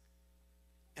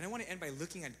 And I want to end by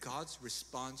looking at God's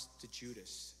response to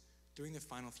Judas. during the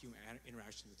final few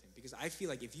interactions with him. Because I feel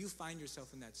like if you find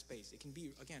yourself in that space, it can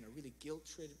be, again, a really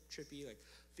guilt-trippy, like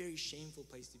very shameful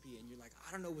place to be. And you're like,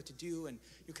 I don't know what to do. And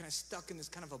you're kind of stuck in this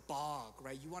kind of a bog,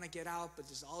 right? You want to get out, but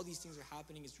there's all these things are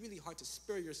happening. It's really hard to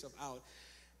spur yourself out.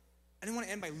 And I want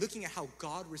to end by looking at how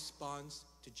God responds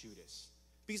to Judas.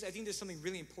 Because I think there's something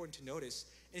really important to notice.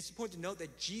 And it's important to note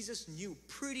that Jesus knew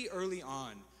pretty early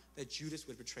on that Judas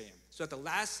would betray him. So at the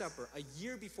Last Supper, a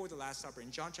year before the Last Supper,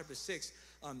 in John chapter 6,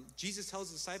 Jesus tells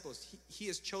the disciples he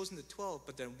has chosen the 12,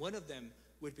 but then one of them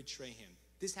would betray him.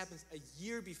 This happens a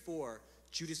year before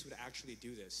Judas would actually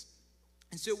do this.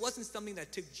 And so it wasn't something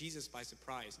that took Jesus by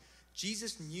surprise.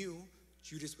 Jesus knew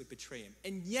Judas would betray him.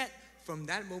 And yet, from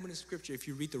that moment in Scripture, if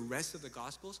you read the rest of the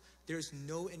Gospels, there's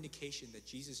no indication that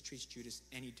Jesus treats Judas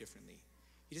any differently.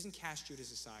 He doesn't cast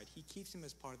Judas aside. He keeps him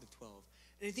as part of the 12.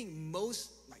 And I think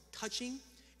most touching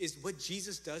is what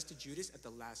Jesus does to Judas at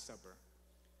the Last Supper.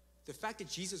 The fact that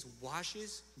Jesus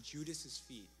washes Judas's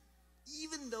feet,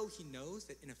 even though he knows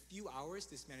that in a few hours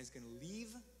this man is going to leave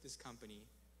this company,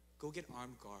 go get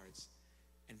armed guards,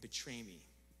 and betray me.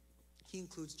 He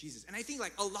includes Jesus. And I think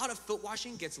a lot of foot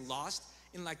washing gets lost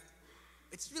in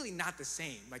it's really not the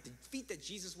same. Like the feet that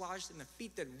Jesus washed and the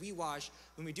feet that we wash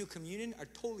when we do communion are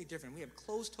totally different. We have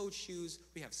closed-toed shoes,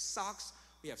 we have socks,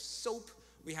 we have soap,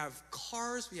 we have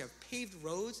cars, we have paved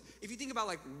roads. If you think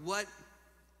about what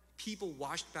people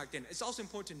washed back then, it's also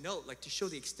important to note, to show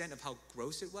the extent of how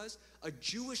gross it was, a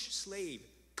Jewish slave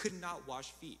could not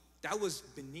wash feet. That was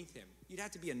beneath him. You'd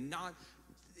have to be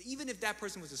even if that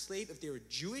person was a slave, if they were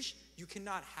Jewish, you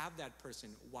cannot have that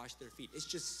person wash their feet. It's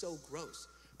just so gross,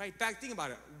 right? Think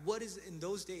about it. What is, in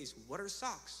those days, what are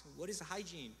socks? What is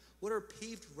hygiene? What are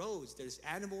paved roads? There's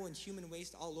animal and human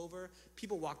waste all over.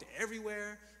 People walked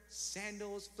everywhere.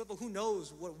 Sandals, who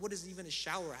knows what is even a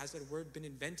shower? Has that word been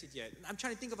invented yet? I'm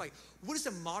trying to think of what is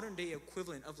the modern day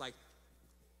equivalent of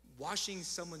washing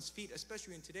someone's feet,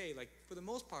 especially in today. For the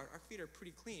most part, our feet are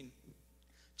pretty clean.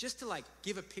 Just to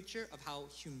give a picture of how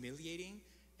humiliating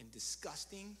and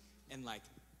disgusting and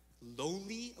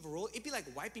lowly of a role, it'd be like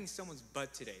wiping someone's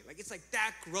butt today. It's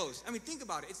that gross. I mean, think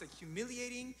about it. It's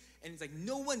humiliating, and it's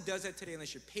no one does that today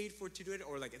unless you're paid for to do it,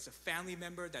 or it's a family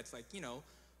member that's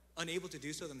unable to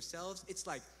do so themselves. It's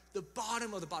the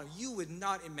bottom of the bottom. You would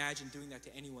not imagine doing that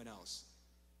to anyone else.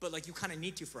 But you kind of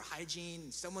need to for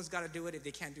hygiene. Someone's got to do it if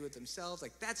they can't do it themselves.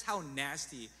 That's how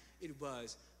nasty it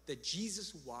was that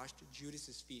Jesus washed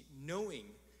Judas's feet, knowing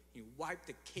he wiped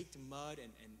the caked mud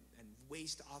and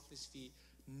waste off his feet,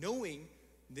 knowing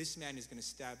this man is going to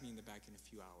stab me in the back in a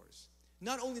few hours.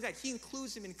 Not only that, he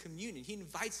includes him in communion. He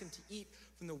invites him to eat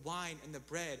from the wine and the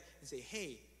bread and say,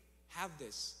 hey, have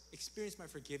this. Experience my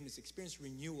forgiveness. Experience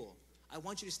renewal. I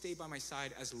want you to stay by my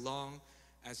side as long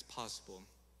as possible.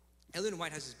 Ellen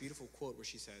White has this beautiful quote where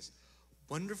she says,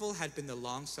 wonderful had been the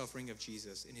long suffering of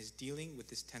Jesus in his dealing with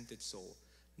this tempted soul.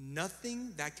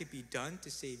 Nothing that could be done to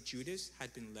save Judas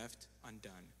had been left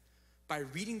undone. By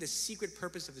reading the secret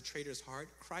purpose of the traitor's heart,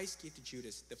 Christ gave to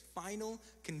Judas the final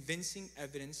convincing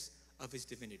evidence of his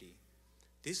divinity.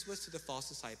 This was to the false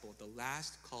disciple the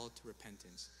last call to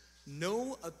repentance.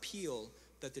 No appeal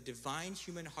that the divine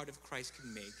human heart of Christ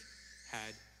could make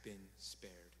had been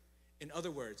spared. In other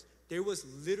words, there was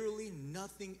literally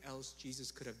nothing else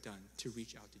Jesus could have done to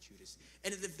reach out to Judas.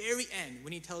 And at the very end,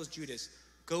 when he tells Judas,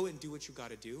 go and do what you got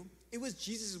to do, it was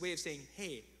Jesus' way of saying,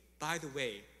 hey, by the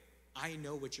way, I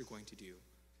know what you're going to do.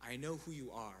 I know who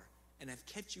you are, and I've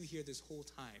kept you here this whole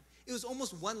time. It was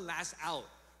almost one last out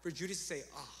for Judas to say,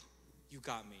 you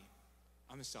got me.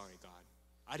 I'm sorry, God.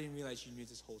 I didn't realize you knew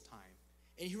this whole time.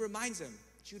 And he reminds him,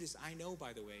 Judas, I know,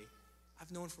 by the way,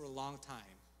 I've known for a long time.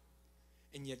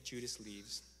 And yet Judas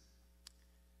leaves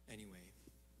anyway.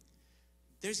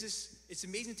 It's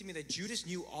amazing to me that Jesus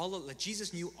knew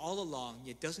all along,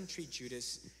 yet doesn't treat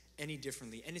Judas any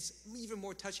differently. And it's even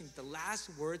more touching. The last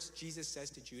words Jesus says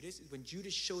to Judas is when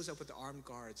Judas shows up with the armed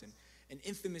guards and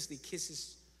infamously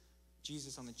kisses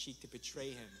Jesus on the cheek to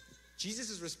betray him.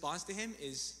 Jesus' response to him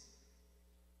is,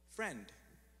 friend,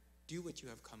 do what you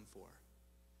have come for.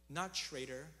 Not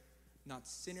traitor, not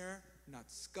sinner,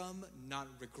 not scum, not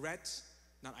regret,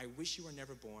 not I wish you were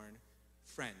never born.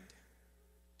 Friend,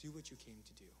 do what you came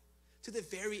to do. To the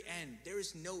very end, there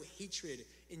is no hatred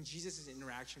in Jesus'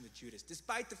 interaction with Judas,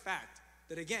 despite the fact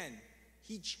that, again,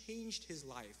 he changed his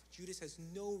life. Judas has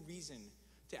no reason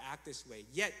to act this way.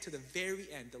 Yet, to the very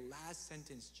end, the last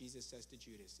sentence Jesus says to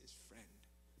Judas is, friend,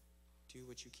 do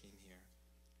what you came here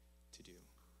to do.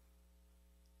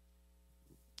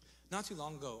 Not too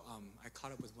long ago, I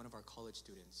caught up with one of our college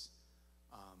students,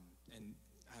 and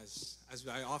as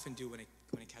I often do when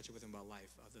I catch up with him about life,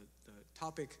 the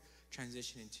topic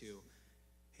transitioned into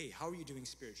hey, how are you doing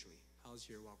spiritually? How's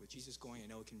your walk with Jesus going? I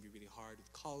know it can be really hard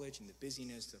with college and the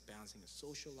busyness of balancing a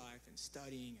social life and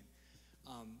studying.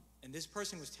 And this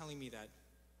person was telling me that,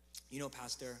 you know,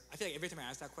 Pastor, I feel like every time I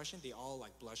ask that question, they all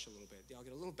like blush a little bit. They all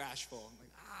get a little bashful. I'm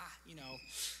like, you know,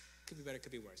 could be better,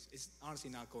 could be worse. It's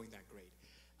honestly not going that great.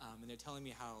 And they're telling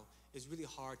me how it's really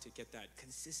hard to get that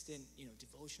consistent, you know,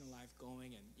 devotional life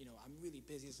going. And, you know, I'm really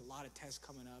busy. There's a lot of tests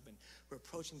coming up and we're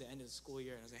approaching the end of the school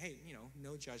year. And I was like, hey, you know,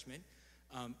 no judgment.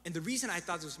 And the reason I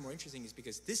thought this was more interesting is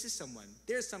because this is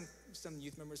there's some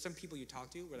youth members, some people you talk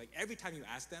to where like every time you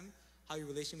ask them how your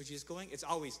relationship with Jesus is going, it's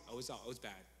always, it's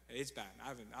bad. It's bad.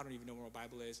 I don't even know what my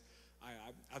Bible is.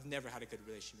 I've never had a good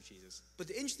relationship with Jesus. But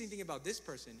the interesting thing about this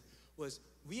person was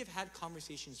we have had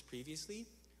conversations previously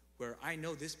where I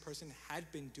know this person had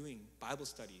been doing Bible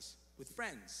studies with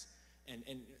friends and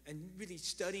really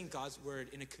studying God's word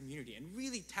in a community and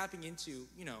really tapping into,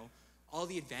 you know, all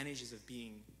the advantages of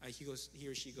being, he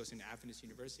or she goes to an Adventist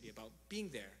university, about being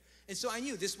there. And so I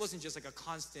knew this wasn't just like a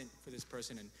constant for this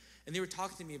person. And they were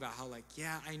talking to me about how like,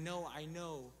 yeah, I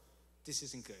know this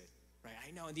isn't good, right?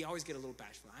 I know, and they always get a little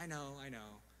bashful. I know,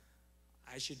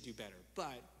 I should do better,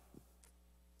 but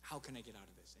how can I get out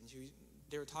of this? And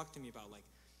they were talking to me about like,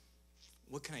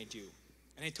 what can I do?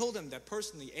 And I told them that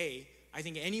personally, I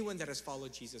think anyone that has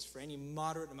followed Jesus for any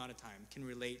moderate amount of time can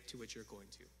relate to what you're going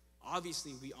to.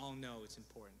 Obviously, we all know it's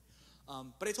important.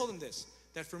 But I told them this,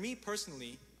 that for me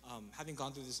personally, having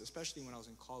gone through this, especially when I was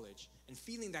in college, and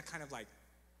feeling that kind of like,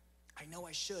 I know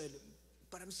I should,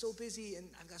 but I'm so busy and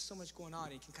I've got so much going on,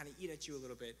 and it can kind of eat at you a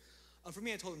little bit. For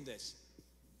me, I told them this,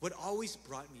 what always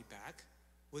brought me back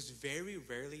was very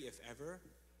rarely, if ever,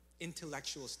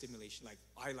 intellectual stimulation. Like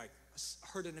I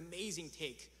heard an amazing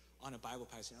take on a Bible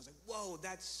passage, and I was like, whoa,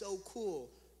 that's so cool.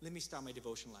 Let me start my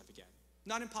devotional life again.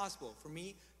 Not impossible. For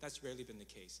me, that's rarely been the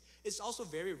case. It's also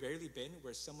very rarely been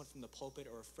where someone from the pulpit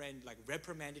or a friend like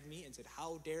reprimanded me and said,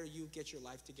 how dare you get your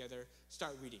life together,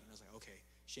 start reading. And I was like, okay,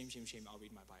 shame, I'll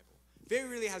read my Bible. Very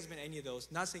rarely has been any of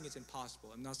those. Not saying it's impossible.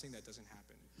 I'm not saying that doesn't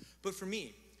happen. But for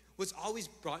me, what's always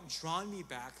drawn me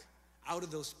back out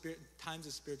of those times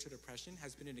of spiritual depression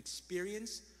has been an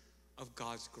experience of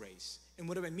God's grace. And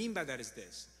what do I mean by that is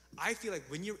this. I feel like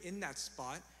when you're in that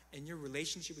spot and your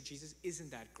relationship with Jesus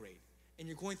isn't that great, and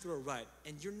you're going through a rut,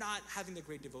 and you're not having the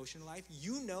great devotional life,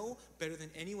 you know better than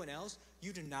anyone else,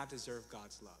 you do not deserve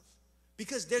God's love.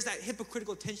 Because there's that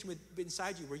hypocritical tension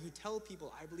inside you where you tell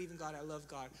people, I believe in God, I love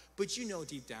God, but you know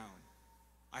deep down,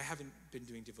 I haven't been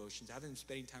doing devotions, I haven't been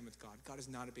spending time with God. God is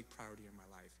not a big priority in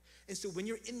my life. And so when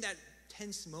you're in that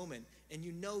tense moment, and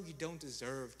you know you don't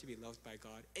deserve to be loved by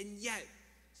God, and yet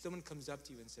someone comes up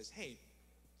to you and says, hey,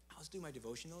 I was doing my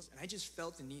devotionals, and I just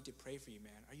felt the need to pray for you,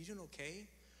 man. Are you doing okay?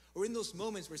 Or in those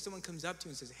moments where someone comes up to you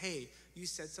and says, hey, you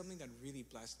said something that really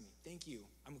blessed me. Thank you.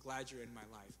 I'm glad you're in my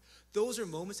life. Those are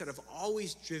moments that have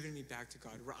always driven me back to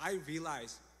God, where I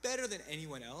realized better than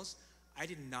anyone else, I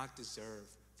did not deserve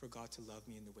for God to love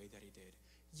me in the way that he did.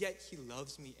 Yet he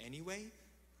loves me anyway.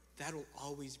 That'll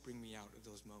always bring me out of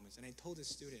those moments. And I told this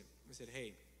student, I said,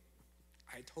 hey,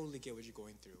 I totally get what you're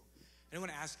going through. And I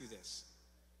want to ask you this.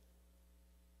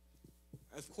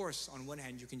 Of course, on one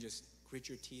hand, you can just grit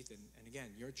your teeth, and again,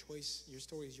 your choice, your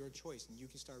story is your choice, and you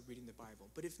can start reading the Bible.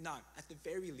 But if not, at the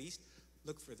very least,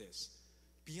 look for this.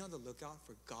 Be on the lookout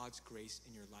for God's grace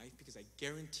in your life, because I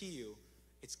guarantee you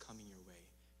it's coming your way.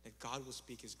 That God will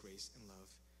speak his grace and love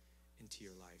into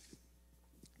your life.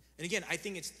 And again, I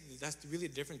think that's really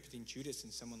the difference between Judas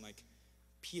and someone like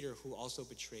Peter, who also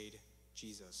betrayed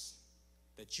Jesus.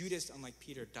 That Judas, unlike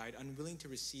Peter, died unwilling to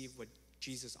receive what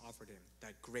Jesus offered him,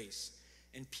 that grace.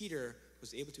 And Peter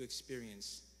was able to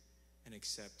experience and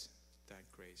accept that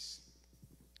grace.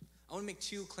 I want to make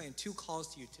two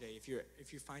calls to you today.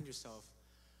 If you find yourself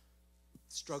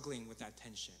struggling with that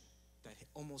tension, that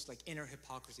almost like inner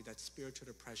hypocrisy, that spiritual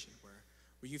depression,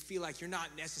 where you feel like you're not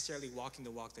necessarily walking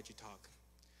the walk that you talk.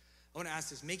 I want to ask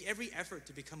this, make every effort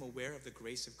to become aware of the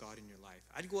grace of God in your life.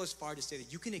 I'd go as far to say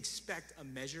that you can expect a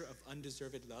measure of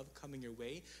undeserved love coming your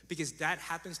way, because that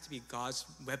happens to be God's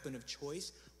weapon of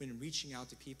choice when reaching out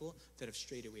to people that have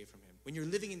strayed away from him. When you're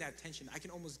living in that tension, I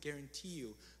can almost guarantee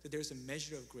you that there's a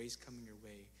measure of grace coming your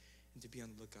way, and to be on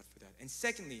the lookout for that. And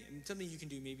secondly, and something you can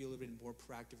do maybe a little bit more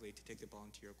proactively to take the ball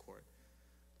into your court,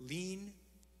 lean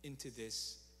into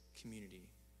this community.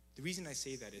 The reason I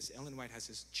say that is Ellen White has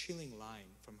this chilling line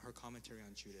from her commentary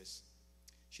on Judas.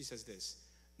 She says this,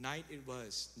 night it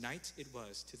was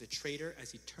to the traitor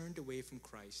as he turned away from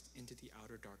Christ into the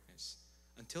outer darkness.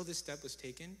 Until this step was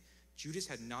taken, Judas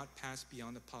had not passed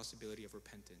beyond the possibility of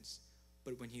repentance.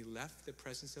 But when he left the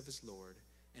presence of his Lord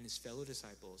and his fellow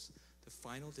disciples, the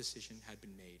final decision had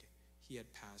been made. He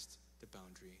had passed the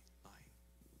boundary line.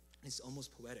 And it's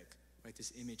almost poetic, right?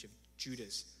 This image of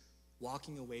Judas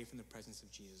walking away from the presence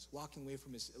of Jesus, walking away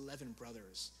from his 11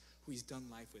 brothers who he's done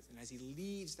life with. And as he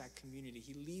leaves that community,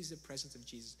 he leaves the presence of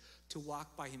Jesus to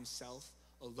walk by himself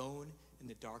alone in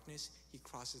the darkness, he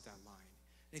crosses that line.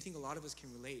 And I think a lot of us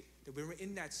can relate that when we're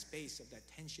in that space of that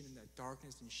tension and that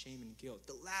darkness and shame and guilt,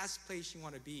 the last place you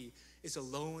want to be is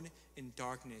alone in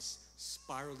darkness,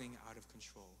 spiraling out of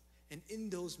control. And in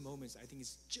those moments, I think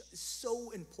it's just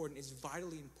so important, it's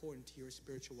vitally important to your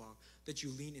spiritual walk that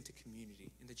you lean into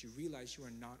community and that you realize you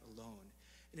are not alone.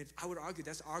 And I would argue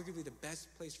that's arguably the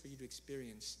best place for you to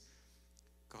experience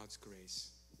God's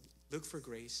grace. Look for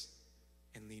grace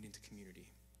and lean into community.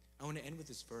 I want to end with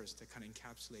this verse that kind of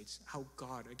encapsulates how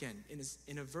God, again,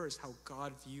 in a verse, how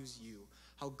God views you,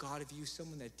 how God views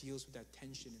someone that deals with that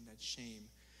tension and that shame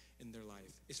in their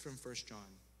life. It's from 1 John.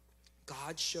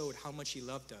 God showed how much he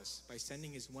loved us by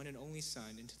sending his one and only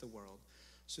Son into the world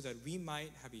so that we might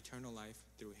have eternal life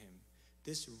through him.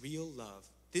 This is real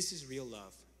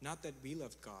love, not that we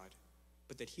loved God,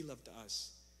 but that he loved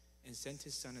us and sent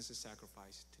his Son as a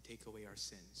sacrifice to take away our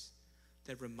sins.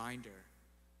 That reminder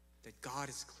that God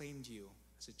has claimed you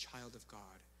as a child of God,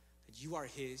 that you are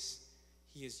his,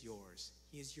 he is yours.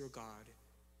 He is your God,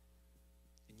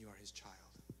 and you are his child.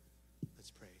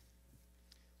 Let's pray.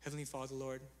 Heavenly Father,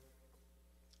 Lord,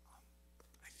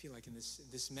 I feel like in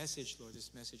this message, Lord,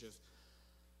 this message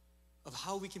of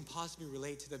how we can possibly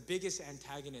relate to the biggest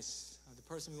antagonist, the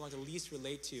person we want to least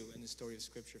relate to in the story of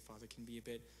Scripture, Father, can be a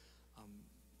bit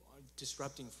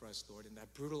disrupting for us, Lord, and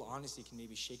that brutal honesty can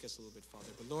maybe shake us a little bit, Father.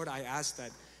 But Lord, I ask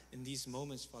that in these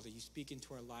moments, Father, you speak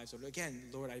into our lives. Lord, again,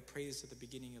 Lord, I pray this at the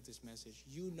beginning of this message.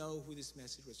 You know who this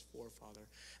message was for, Father.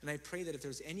 And I pray that if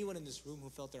there's anyone in this room who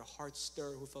felt their heart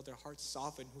stir, who felt their heart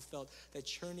soften, who felt that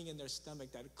churning in their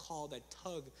stomach, that call, that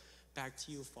tug back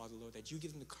to you, Father, Lord, that you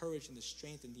give them the courage and the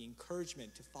strength and the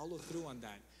encouragement to follow through on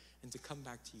that and to come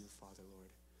back to you, Father, Lord.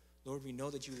 Lord, we know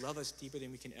that you love us deeper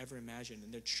than we can ever imagine.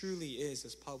 And there truly is,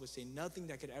 as Paul would say, nothing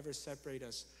that could ever separate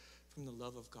us from the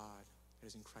love of God that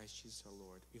is in Christ Jesus our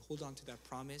Lord. We hold on to that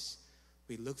promise.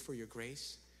 We look for your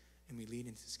grace, and we lean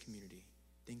into this community.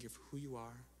 Thank you for who you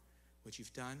are, what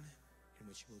you've done, and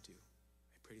what you will do.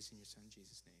 I pray this in your Son,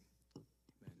 Jesus' name.